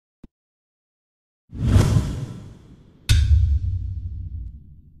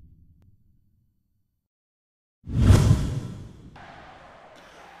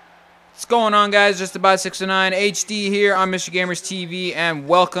going on, guys? Just about 609 HD here on MreGamersTV, and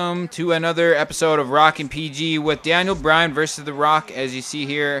welcome to another episode of Rockin' PG with Daniel Bryan versus The Rock, as you see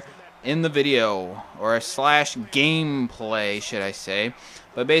here in the video, or slash gameplay, should I say.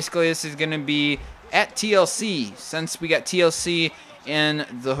 But basically, this is going to be at TLC. Since we got TLC in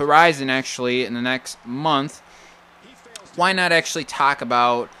the horizon, actually, in the next month, why not actually talk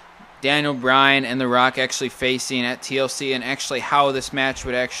about Daniel Bryan and The Rock actually facing at TLC, and actually how this match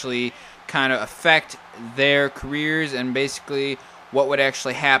would actually kind of affect their careers, and basically what would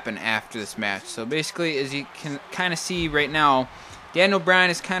actually happen after this match. So basically, as you can kind of see right now, Daniel Bryan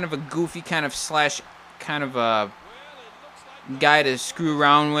is kind of a goofy kind of a guy to screw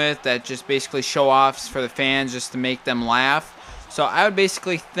around with, that just basically show offs for the fans just to make them laugh. So I would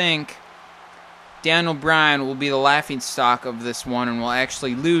basically think Daniel Bryan will be the laughingstock of this one and will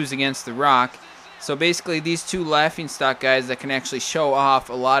actually lose against The Rock. So basically, these two laughingstock guys that can actually show off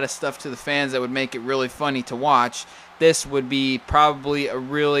a lot of stuff to the fans that would make it really funny to watch, this would be probably a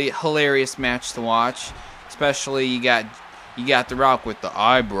really hilarious match to watch. Especially you got The Rock with the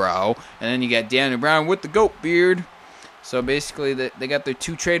eyebrow, and then you got Daniel Bryan with the goat beard. So basically, they got their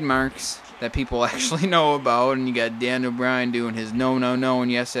two trademarks that people actually know about, and you got Daniel Bryan doing his no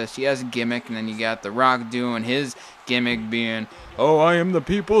and yes gimmick, and then you got The Rock doing his gimmick being, oh, I am the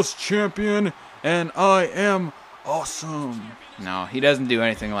people's champion and I am awesome. No, he doesn't do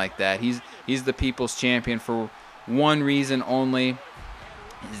anything like that. He's the people's champion for one reason only,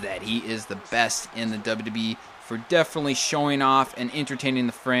 is that he is the best in the WWE for definitely showing off and entertaining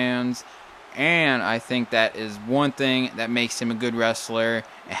the fans. And I think that is one thing that makes him a good wrestler,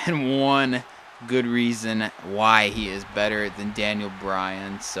 and one good reason why he is better than Daniel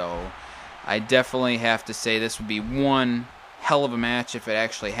Bryan. So I definitely have to say this would be one hell of a match if it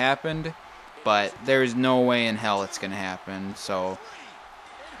actually happened, but there is no way in hell it's going to happen. So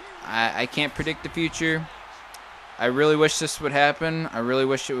I can't predict the future. I really wish this would happen. I really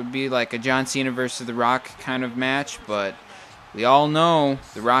wish it would be like a John Cena versus The Rock kind of match, but we all know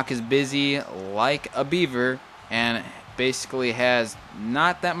The Rock is busy like a beaver and basically has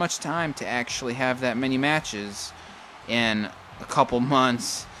not that much time to actually have that many matches in a couple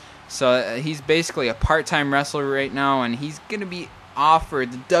months. So he's basically a part-time wrestler right now, and he's going to be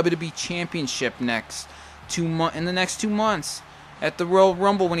offered the WWE Championship in the next 2 months at the Royal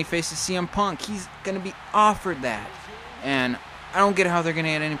Rumble when he faces CM Punk. He's going to be offered that, and I don't get how they're going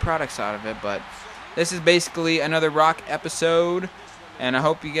to get any products out of it, but this is basically another Rock episode, and I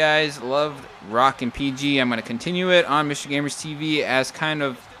hope you guys loved Rockin' PG. I'm going to continue it on MreGamersTV as kind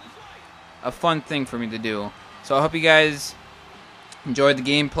of a fun thing for me to do. So I hope you guys enjoyed the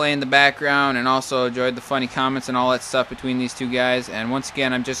gameplay in the background, and also enjoyed the funny comments and all that stuff between these two guys. And once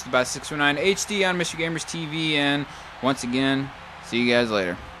again, I'm just about 609 HD on MreGamersTV, and once again, see you guys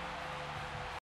later.